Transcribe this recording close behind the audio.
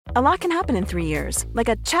A lot can happen in 3 years, like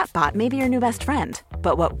a chatbot may be your new best friend.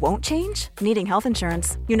 But what won't change? Needing health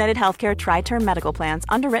insurance. United Healthcare Tri-Term Medical Plans,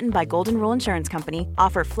 underwritten by Golden Rule Insurance Company,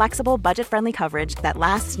 offer flexible, budget-friendly coverage that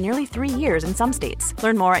lasts nearly 3 years in some states.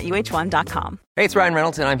 Learn more at uh1.com. Hey, it's Ryan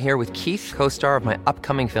Reynolds, and I'm here with Keith, co-star of my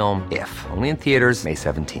upcoming film, If, only in theaters May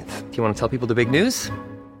 17th. Do you want to tell people the big news?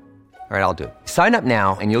 All right, I'll do it. Sign up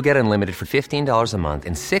now and you'll get unlimited for $15 a month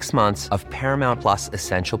and 6 months of Paramount Plus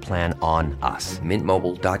Essential Plan on us.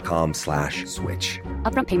 MintMobile.com/switch.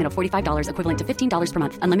 Upfront payment of $45 equivalent to $15 per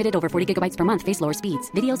month. Unlimited over 40 gigabytes per month. Face lower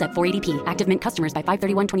speeds. Videos at 480p. Active Mint customers by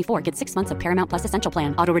 531.24 get 6 months of Paramount Plus Essential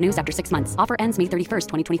Plan. Auto renews after 6 months. Offer ends May 31st,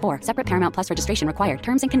 2024. Separate Paramount Plus registration required.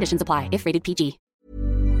 Terms and conditions apply if rated PG.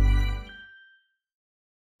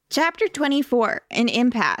 Chapter 24, An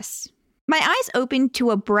Impasse. My eyes opened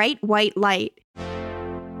to a bright white light.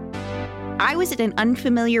 I was in an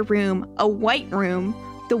unfamiliar room, a white room.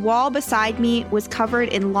 The wall beside me was covered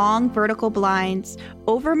in long vertical blinds.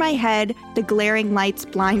 Over my head, the glaring lights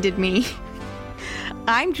blinded me.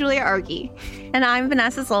 I'm Julia Argy. And I'm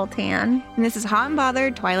Vanessa Zoltan. And this is Hot and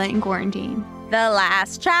Bothered, Twilight in Quarantine. The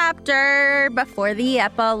last chapter before the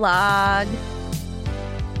epilogue.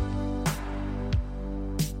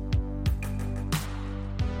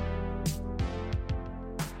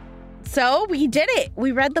 So we did it.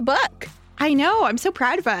 We read the book. I know. I'm so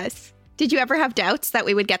proud of us. Did you ever have doubts that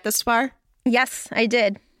we would get this far? Yes, I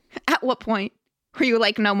did. At what point? Were you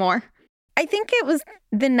like, no more? I think it was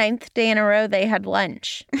the 9th day in a row they had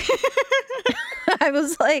lunch. I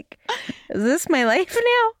was like, is this my life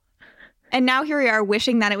now? And now here we are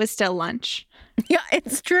wishing that it was still lunch. Yeah,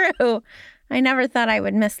 it's true. I never thought I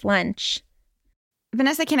would miss lunch.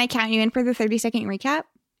 Vanessa, can I count you in for the 30-second recap?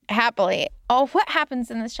 Happily. Oh, what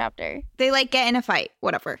happens in this chapter? They like get in a fight.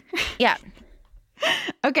 Whatever. Yeah.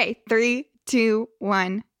 Okay, 3, 2,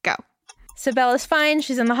 1, go. So Bella's fine.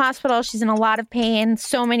 She's in the hospital. She's in a lot of pain.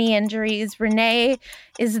 So many injuries. Renee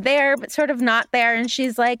is there, but sort of not there. And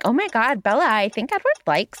she's like, oh my God, Bella, I think Edward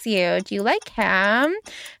likes you. Do you like him?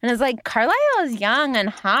 And it's like, Carlisle is young and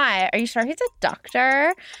hot. Are you sure he's a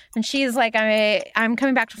doctor? And she's like, I'm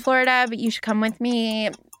coming back to Florida, but you should come with me.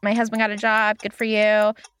 My husband got a job. Good for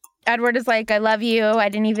you. Edward is like, I love you. I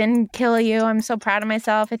didn't even kill you. I'm so proud of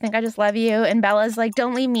myself. I think I just love you. And Bella's like,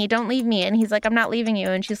 don't leave me. Don't leave me. And he's like, I'm not leaving you.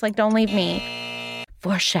 And she's like, don't leave me.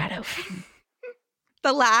 Foreshadowing.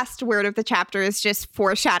 The last word of the chapter is just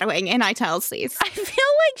foreshadowing in Italics. I feel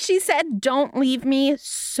like she said, don't leave me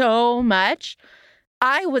so much.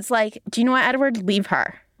 I was like, do you know what, Edward? Leave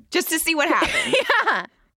her. Just to see what happens. Yeah.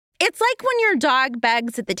 It's like when your dog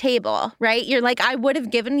begs at the table, right? You're like, I would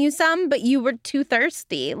have given you some, but you were too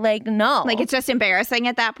thirsty. Like, no. Like, it's just embarrassing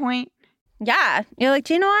at that point. Yeah. You're like,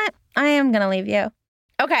 do you know what? I am going to leave you.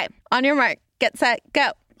 Okay. On your mark. Get set.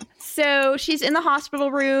 Go. So she's in the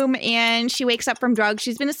hospital room and she wakes up from drugs.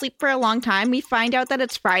 She's been asleep for a long time. We find out that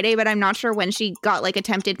it's Friday, but I'm not sure when she got, like,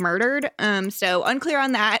 attempted murdered. So unclear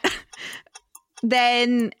on that.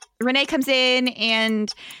 Then Renee comes in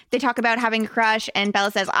and they talk about having a crush, and Bella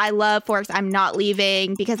says, I love Forks. I'm not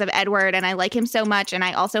leaving because of Edward and I like him so much. And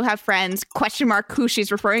I also have friends, question mark, who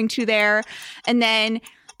she's referring to there. And then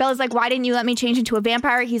Bella's like, why didn't you let me change into a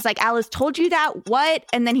vampire? He's like, Alice told you that? What?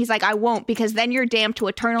 And then he's like, I won't, because then you're damned to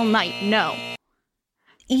eternal night. No.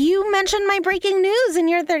 You mentioned my breaking news in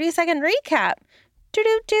your 30-second recap.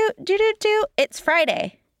 Do-do-do, it's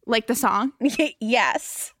Friday. Like the song?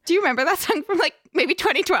 Yes. Do you remember that song from like maybe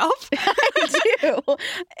 2012? I do.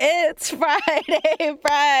 It's Friday.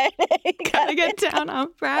 Gotta get down on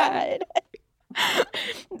Friday. But I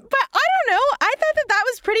don't know. I thought that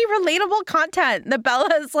was pretty relatable content. That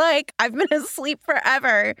Bella's like, I've been asleep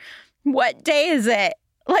forever. What day is it?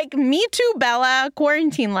 Like, me too, Bella.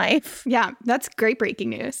 Quarantine life. Yeah, that's great breaking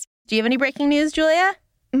news. Do you have any breaking news, Julia?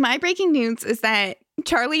 My breaking news is that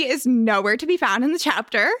Charlie is nowhere to be found in the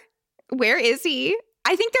chapter. Where is he?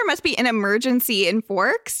 I think there must be an emergency in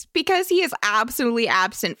Forks because he is absolutely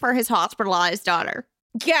absent for his hospitalized daughter.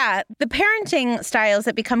 Yeah, the parenting styles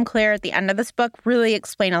that become clear at the end of this book really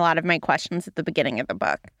explain a lot of my questions at the beginning of the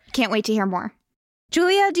book. Can't wait to hear more.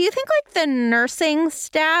 Julia, do you think like the nursing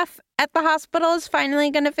staff at the hospital is finally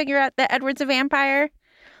going to figure out that Edward's a vampire?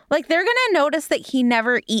 Like, they're going to notice that he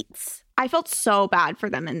never eats. I felt so bad for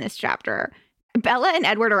them in this chapter. Bella and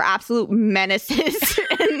Edward are absolute menaces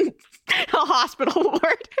in a hospital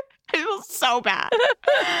ward. I feel so bad.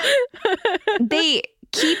 They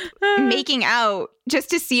keep making out just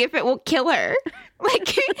to see if it will kill her.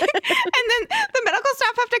 Like, and then the medical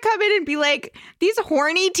staff have to come in and be like, these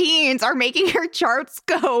horny teens are making her charts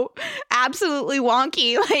go absolutely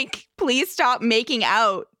wonky. Like, please stop making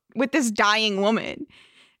out with this dying woman.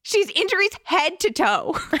 She's injuries head to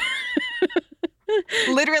toe.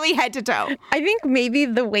 Literally head to toe. I think maybe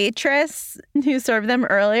the waitress who served them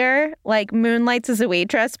earlier, like, moonlights as a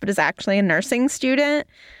waitress, but is actually a nursing student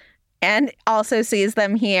and also sees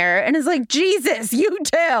them here and is like, Jesus, you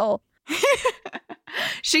too.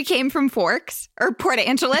 She came from Forks or Port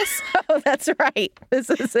Angeles. Oh, that's right. This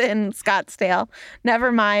is in Scottsdale.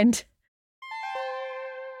 Never mind.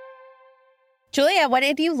 Julia, what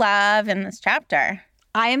did you love in this chapter?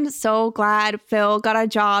 I am so glad Phil got a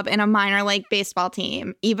job in a minor league baseball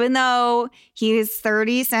team. Even though he's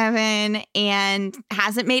 37 and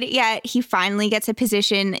hasn't made it yet, he finally gets a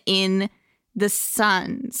position in the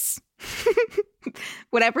Suns.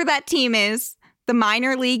 Whatever that team is, the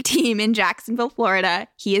minor league team in Jacksonville, Florida,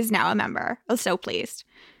 he is now a member. I was so pleased.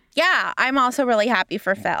 Yeah, I'm also really happy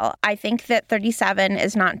for Phil. I think that 37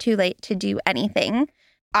 is not too late to do anything.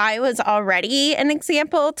 I was already an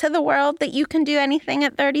example to the world that you can do anything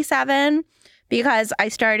at 37 because I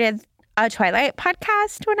started a Twilight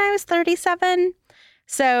podcast when I was 37.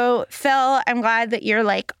 So, Phil, I'm glad that you're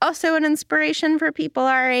like also an inspiration for people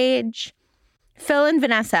our age. Phil and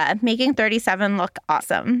Vanessa making 37 look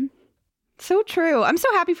awesome. So true. I'm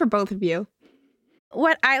so happy for both of you.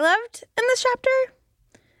 What I loved in this chapter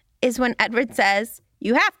is when Edward says,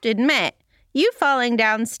 you have to admit, you falling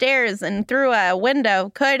downstairs and through a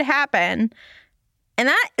window could happen. And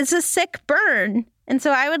that is a sick burn. And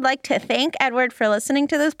so I would like to thank Edward for listening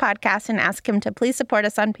to this podcast and ask him to please support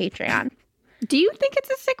us on Patreon. Do you think it's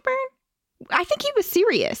a sick burn? I think he was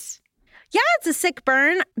serious. Yeah, it's a sick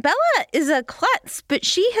burn. Bella is a klutz, but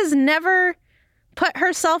she has never put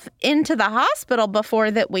herself into the hospital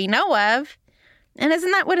before that we know of. And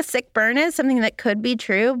isn't that what a sick burn is? Something that could be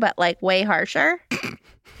true, but like way harsher?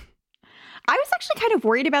 I was actually kind of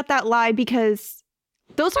worried about that lie because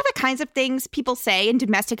those are the kinds of things people say in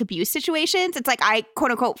domestic abuse situations. It's like I,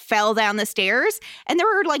 quote unquote, fell down the stairs and there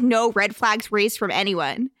were like no red flags raised from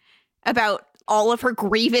anyone about all of her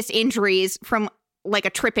grievous injuries from like a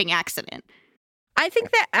tripping accident. I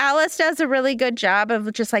think that Alice does a really good job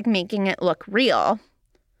of just like making it look real.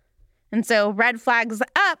 And so red flags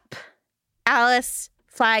up, Alice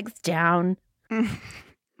flags down.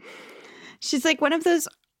 She's like one of those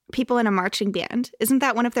people in a marching band. Isn't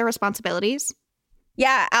that one of their responsibilities?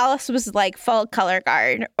 Yeah, Alice was like full color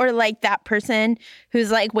guard, or like that person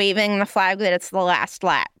who's like waving the flag that it's the last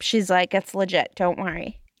lap. She's like, it's legit, don't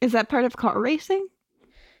worry. Is that part of car racing?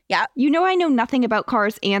 Yeah. You know, I know nothing about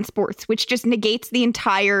cars and sports, which just negates the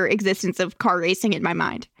entire existence of car racing in my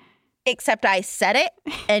mind. Except I said it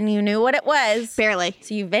and you knew what it was. Barely.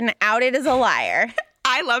 So you've been outed as a liar.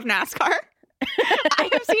 I love NASCAR. I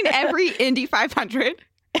have seen every Indy 500.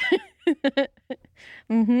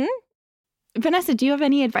 Mm-hmm. Vanessa, do you have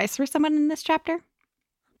any advice for someone in this chapter?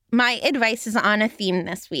 My advice is on a theme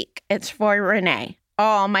this week. It's for Renee.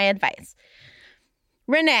 All my advice.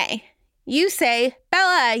 Renee, you say,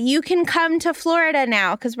 Bella, you can come to Florida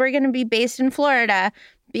now because we're going to be based in Florida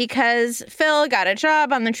because Phil got a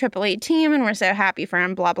job on the AAA team and we're so happy for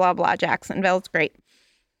him, blah, blah, blah. Jacksonville's great.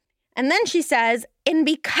 And then she says, and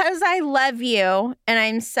because I love you and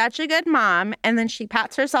I'm such a good mom, and then she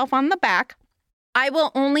pats herself on the back, I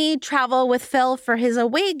will only travel with Phil for his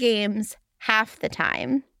away games half the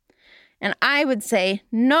time. And I would say,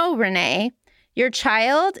 no, Renee, your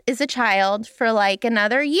child is a child for like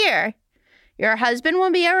another year. Your husband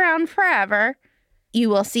will be around forever. You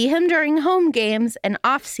will see him during home games and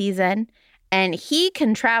off season, and he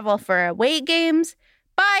can travel for away games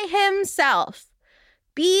by himself.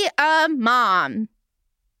 Be a mom.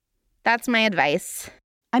 That's my advice.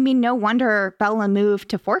 I mean, no wonder Bella moved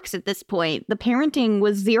to Forks at this point. The parenting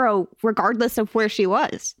was zero regardless of where she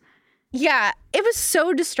was. Yeah, it was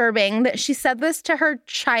so disturbing that she said this to her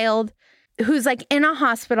child who's like in a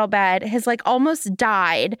hospital bed, has like almost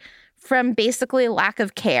died from basically lack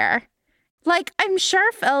of care. Like, I'm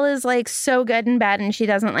sure Phil is like so good in bed and she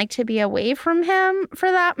doesn't like to be away from him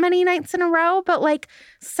for that many nights in a row, but like,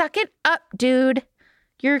 suck it up, dude.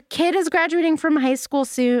 Your kid is graduating from high school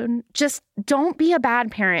soon. Just don't be a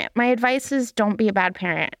bad parent. My advice is don't be a bad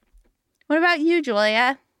parent. What about you,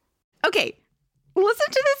 Julia? Okay,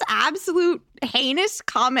 listen to this absolute heinous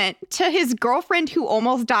comment to his girlfriend who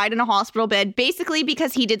almost died in a hospital bed, basically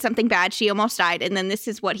because he did something bad. She almost died. And then this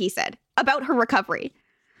is what he said about her recovery.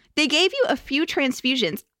 They gave you a few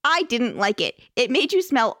transfusions. I didn't like it. It made you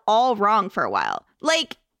smell all wrong for a while.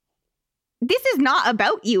 Like, this is not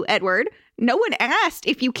about you, Edward. No one asked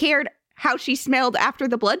if you cared how she smelled after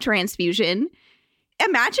the blood transfusion.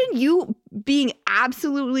 Imagine you being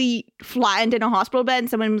absolutely flattened in a hospital bed and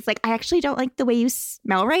someone was like, I actually don't like the way you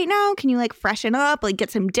smell right now. Can you like freshen up, like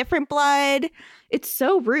get some different blood? It's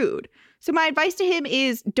so rude. So my advice to him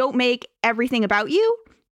is don't make everything about you.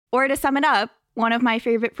 Or to sum it up, one of my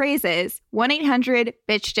favorite phrases, 1-800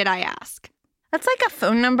 Did I Ask? That's like a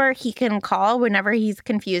phone number he can call whenever he's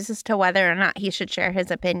confused as to whether or not he should share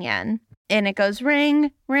his opinion. And it goes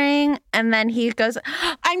ring, ring, and then he goes,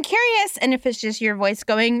 I'm curious. And if it's just your voice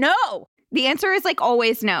going, no. The answer is like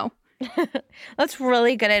always no. That's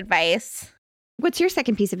really good advice. What's your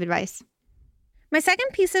second piece of advice? My second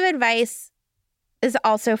piece of advice is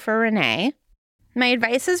also for Renee. My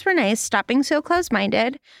advice is Renee, stop being so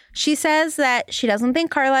close-minded. She says that she doesn't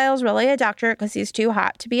think Carlisle's really a doctor because he's too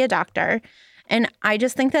hot to be a doctor. And I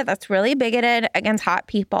just think that that's really bigoted against hot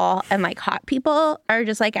people. And like hot people are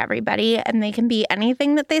just like everybody and they can be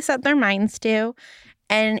anything that they set their minds to.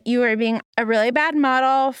 And you are being a really bad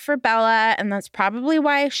model for Bella. And that's probably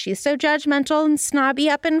why she's so judgmental and snobby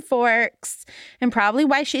up in Forks. And probably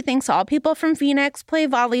why she thinks all people from Phoenix play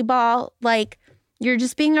volleyball. Like, you're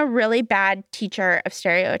just being a really bad teacher of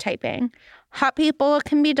stereotyping. Hot people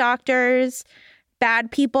can be doctors.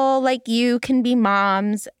 Bad people like you can be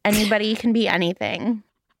moms. Anybody can be anything.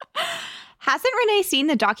 Hasn't Renee seen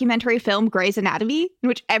the documentary film Grey's Anatomy, in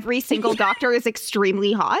which every single doctor is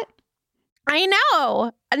extremely hot? I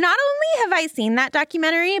know. Not only have I seen that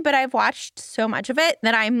documentary, but I've watched so much of it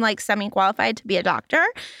that I'm like semi-qualified to be a doctor.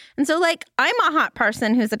 And so like I'm a hot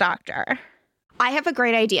person who's a doctor. I have a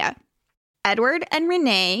great idea. Edward and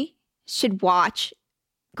Renee should watch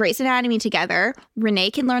Grey's Anatomy together. Renee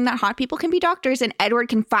can learn that hot people can be doctors, and Edward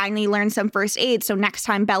can finally learn some first aid. So next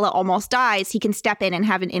time Bella almost dies, he can step in and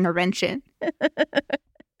have an intervention.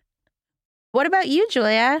 What about you,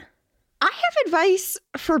 Julia? I have advice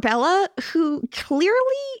for Bella, who clearly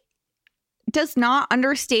does not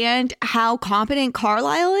understand how competent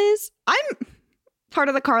Carlisle is. I'm part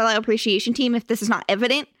of the Carlisle appreciation team, if this is not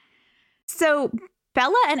evident. So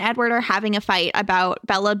Bella and Edward are having a fight about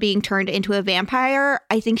Bella being turned into a vampire.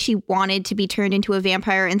 I think she wanted to be turned into a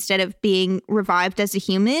vampire instead of being revived as a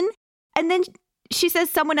human. And then she says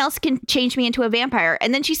someone else can change me into a vampire.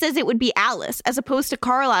 And then she says it would be Alice, as opposed to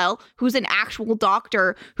Carlisle, who's an actual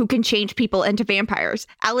doctor who can change people into vampires.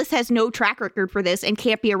 Alice has no track record for this and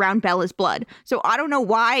can't be around Bella's blood. So I don't know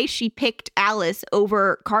why she picked Alice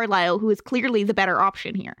over Carlisle, who is clearly the better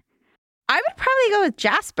option here. I would probably go with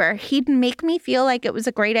Jasper. He'd make me feel like it was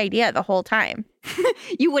a great idea the whole time.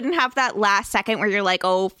 You wouldn't have that last second where you're like,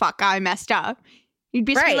 oh, fuck, I messed up. You'd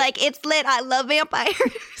be like, it's lit. I love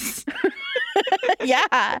vampires.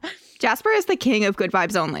 Yeah. Jasper is the king of good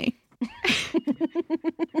vibes only.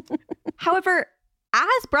 However,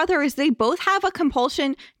 as brothers, they both have a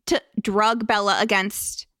compulsion to drug Bella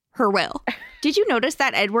against her will. Did you notice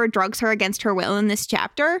that Edward drugs her against her will in this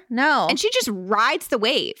chapter? No. And she just rides the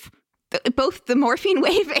wave. Both the morphine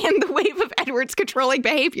wave and the wave of Edward's controlling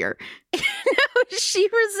behavior. No, she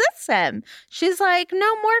resists him. She's like,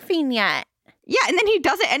 no morphine yet. Yeah, and then he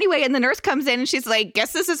does it anyway, and the nurse comes in and she's like,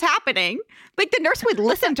 guess this is happening. Like, the nurse would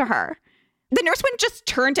listen to her. The nurse wouldn't just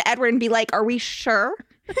turn to Edward and be like, are we sure?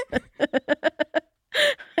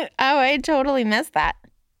 Oh, I totally missed that.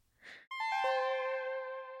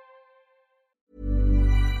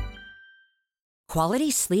 Quality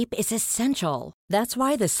sleep is essential. That's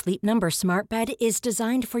why the Sleep Number Smart Bed is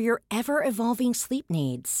designed for your ever-evolving sleep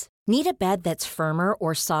needs. Need a bed that's firmer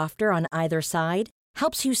or softer on either side?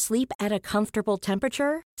 Helps you sleep at a comfortable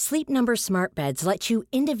temperature? Sleep Number Smart Beds let you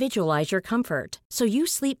individualize your comfort, so you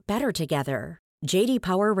sleep better together. J.D.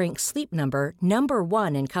 Power ranks Sleep Number number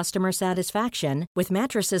 1 in customer satisfaction with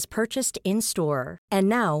mattresses purchased in-store. And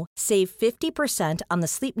now, save 50% on the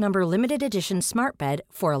Sleep Number Limited Edition Smart Bed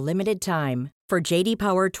for a limited time. For J.D.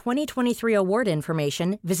 Power 2023 award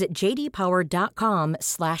information, visit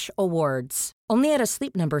jdpower.com/awards. Only at a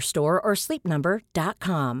Sleep Number store or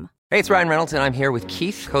sleepnumber.com. Hey, it's Ryan Reynolds, and I'm here with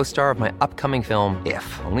Keith, co-star of my upcoming film,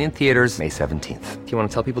 If, only in theaters May 17th. Do you want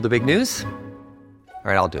to tell people the big news? All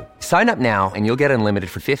right, I'll do it. Sign up now and you'll get unlimited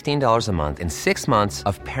for $15 a month and 6 months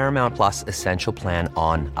of Paramount Plus Essential Plan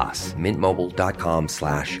on us.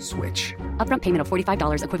 MintMobile.com/switch. Upfront payment of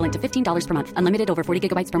 $45 equivalent to $15 per month. Unlimited over 40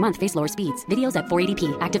 gigabytes per month. Face lower speeds. Videos at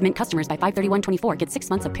 480p. Active Mint customers by 531.24 get 6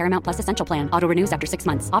 months of Paramount Plus Essential Plan. Auto renews after 6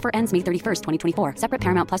 months. Offer ends May 31st, 2024. Separate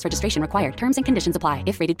Paramount Plus registration required. Terms and conditions apply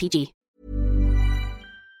if rated PG.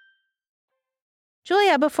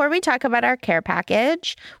 Julia, before we talk about our care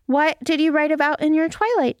package, what did you write about in your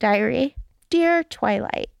Twilight diary? Dear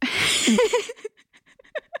Twilight.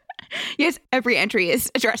 Yes, every entry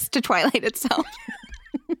is addressed to Twilight itself.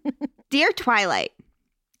 Dear Twilight,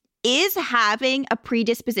 Is having a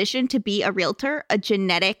predisposition to be a realtor a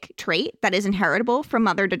genetic trait that is inheritable from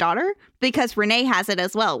mother to daughter? Because Renee has it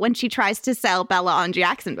as well when she tries to sell Bella on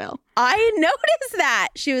Jacksonville. I noticed that.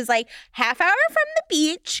 She was like, half hour from the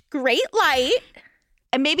beach, great light.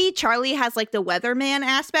 And maybe Charlie has like the weatherman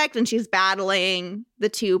aspect and she's battling the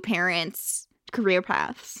two parents' career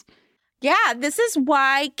paths. Yeah, this is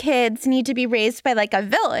why kids need to be raised by like a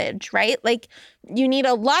village, right? Like you need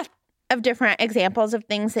a lot of different examples of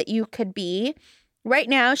things that you could be. Right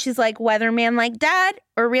now, she's like weatherman like dad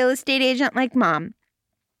or real estate agent like mom.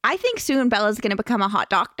 I think soon Bella's going to become a hot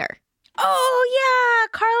doctor. Oh, yeah.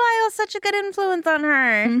 Carlisle's such a good influence on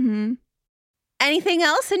her. Mm-hmm. Anything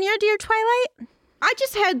else in your Dear Twilight? I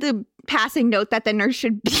just had the passing note that the nurse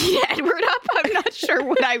should beat Edward up. I'm not sure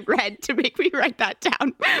what I read to make me write that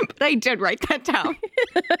down, but I did write that down.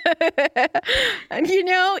 And you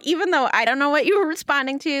know, even though I don't know what you were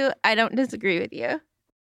responding to, I don't disagree with you.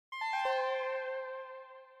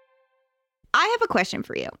 I have a question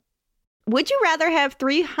for you. Would you rather have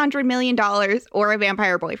 $300 million or a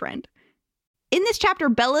vampire boyfriend? In this chapter,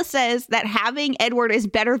 Bella says that having Edward is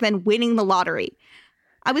better than winning the lottery.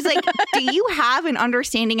 I was like, do you have an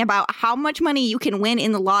understanding about how much money you can win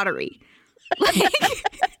in the lottery? Like,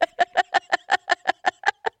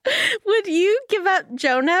 would you give up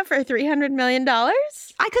Jonah for $300 million? I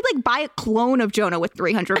could like buy a clone of Jonah with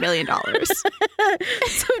 $300 million.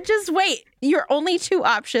 So just wait. Your only two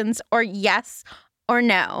options are yes or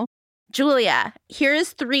no. Julia,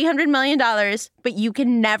 here's $300 million, but you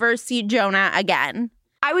can never see Jonah again.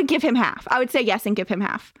 I would give him half. I would say yes and give him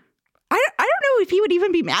half. I don't know if he would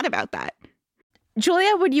even be mad about that.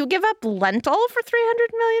 Julia, would you give up Lentil for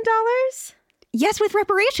 $300 million? Yes, with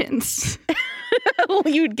reparations.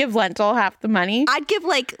 You'd give Lentil half the money? I'd give,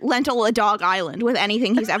 like, Lentil a dog island with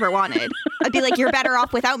anything he's ever wanted. I'd be like, you're better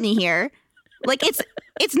off without me here. Like,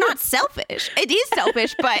 it's not selfish. It is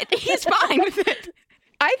selfish, but he's fine with it.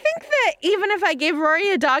 I think that even if I gave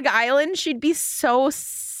Rory a dog island, she'd be so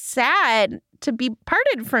sad to be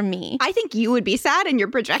parted from me. I think you would be sad and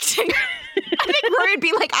you're projecting. I think Rory would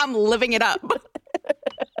be like, I'm living it up.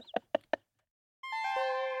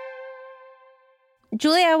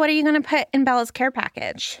 Julia, what are you going to put in Bella's care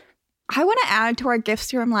package? I want to add to our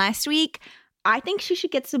gifts from last week. I think she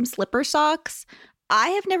should get some slipper socks. I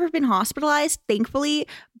have never been hospitalized, thankfully,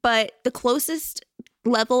 but the closest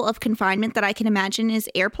level of confinement that I can imagine is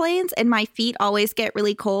airplanes, and my feet always get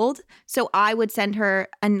really cold. So I would send her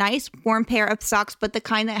a nice warm pair of socks, but the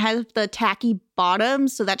kind that has the tacky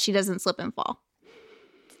bottoms so that she doesn't slip and fall.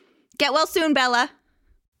 Get well soon, Bella.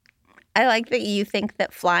 I like that you think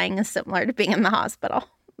that flying is similar to being in the hospital.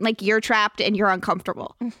 Like you're trapped and you're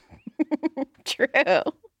uncomfortable. True.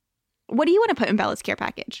 What do you want to put in Bella's care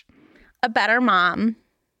package? A better mom.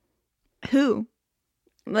 Who?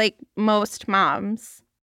 Like most moms.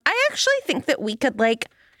 I actually think that we could like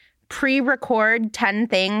pre-record 10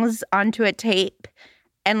 things onto a tape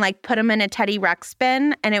and like put them in a Teddy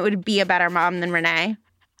Ruxpin and it would be a better mom than Renee.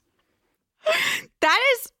 That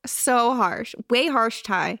is so harsh. Way harsh,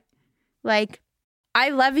 Ty. Like, I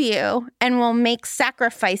love you and will make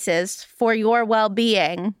sacrifices for your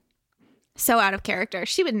well-being. So out of character.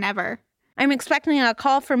 She would never. I'm expecting a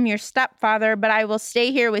call from your stepfather, but I will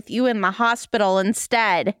stay here with you in the hospital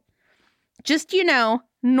instead. Just, you know,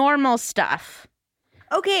 normal stuff.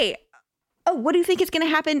 Okay. Oh, what do you think is going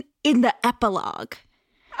to happen in the epilogue?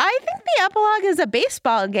 I think the epilogue is a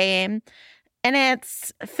baseball game, and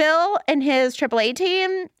it's Phil and his AAA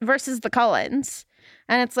team versus the Cullens.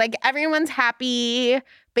 And it's like everyone's happy,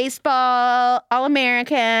 baseball,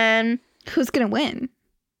 All-American. Who's going to win?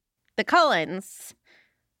 The Cullens.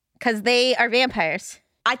 Because they are vampires.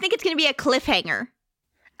 I think it's going to be a cliffhanger.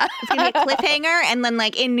 It's going to be a cliffhanger, and then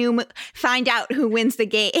like in New Moon, find out who wins the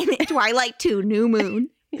game. Twilight 2, New Moon.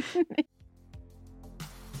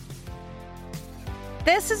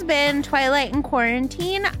 This has been Twilight in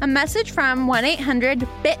Quarantine, a message from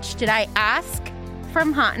 1-800-BITCH Did I Ask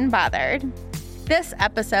from Hot and Bothered. This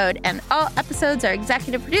episode and all episodes are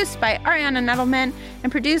executive produced by Ariana Nettleman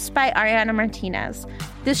and produced by Ariana Martinez.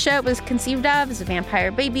 This show was conceived of as a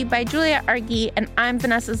vampire baby by Julia Argy, and I'm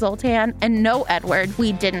Vanessa Zoltan, and no, Edward,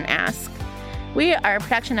 we didn't ask. We are a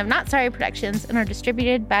production of Not Sorry Productions and are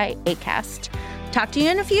distributed by Acast. Talk to you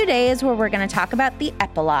in a few days where we're going to talk about the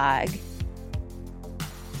epilogue.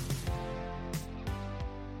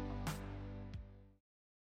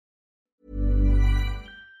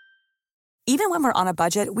 Even when we're on a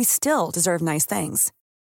budget, we still deserve nice things.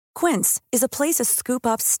 Quince is a place to scoop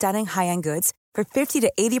up stunning high-end goods for 50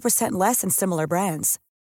 to 80% less than similar brands.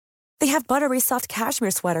 They have buttery soft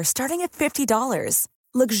cashmere sweaters starting at $50,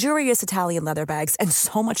 luxurious Italian leather bags, and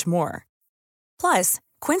so much more. Plus,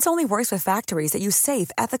 Quince only works with factories that use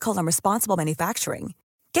safe, ethical, and responsible manufacturing.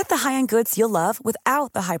 Get the high-end goods you'll love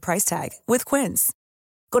without the high price tag with Quince.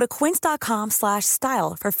 Go to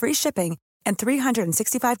quince.com/style for free shipping and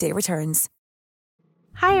 365-day returns.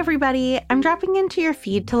 Hi, everybody. I'm dropping into your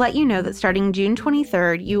feed to let you know that starting June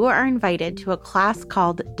 23rd, you are invited to a class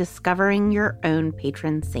called Discovering Your Own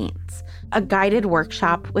Patron Saints, a guided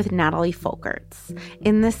workshop with Natalie Folkerts.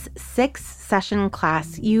 In this 6-session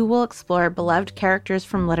class, you will explore beloved characters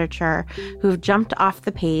from literature who've jumped off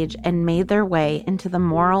the page and made their way into the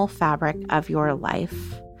moral fabric of your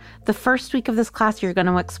life. The first week of this class, you're going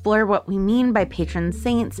to explore what we mean by patron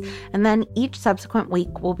saints, and then each subsequent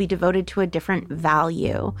week will be devoted to a different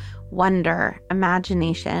value: wonder,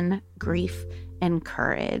 imagination, grief, and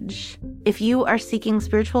courage. If you are seeking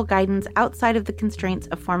spiritual guidance outside of the constraints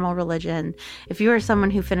of formal religion, if you are someone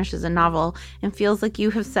who finishes a novel and feels like you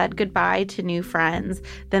have said goodbye to new friends,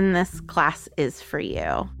 then this class is for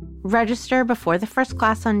you. Register before the first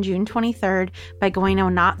class on June 23rd by going to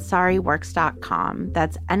NotSorryWorks.com.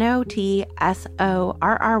 That's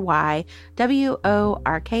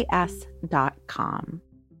NotSorryWorks.com.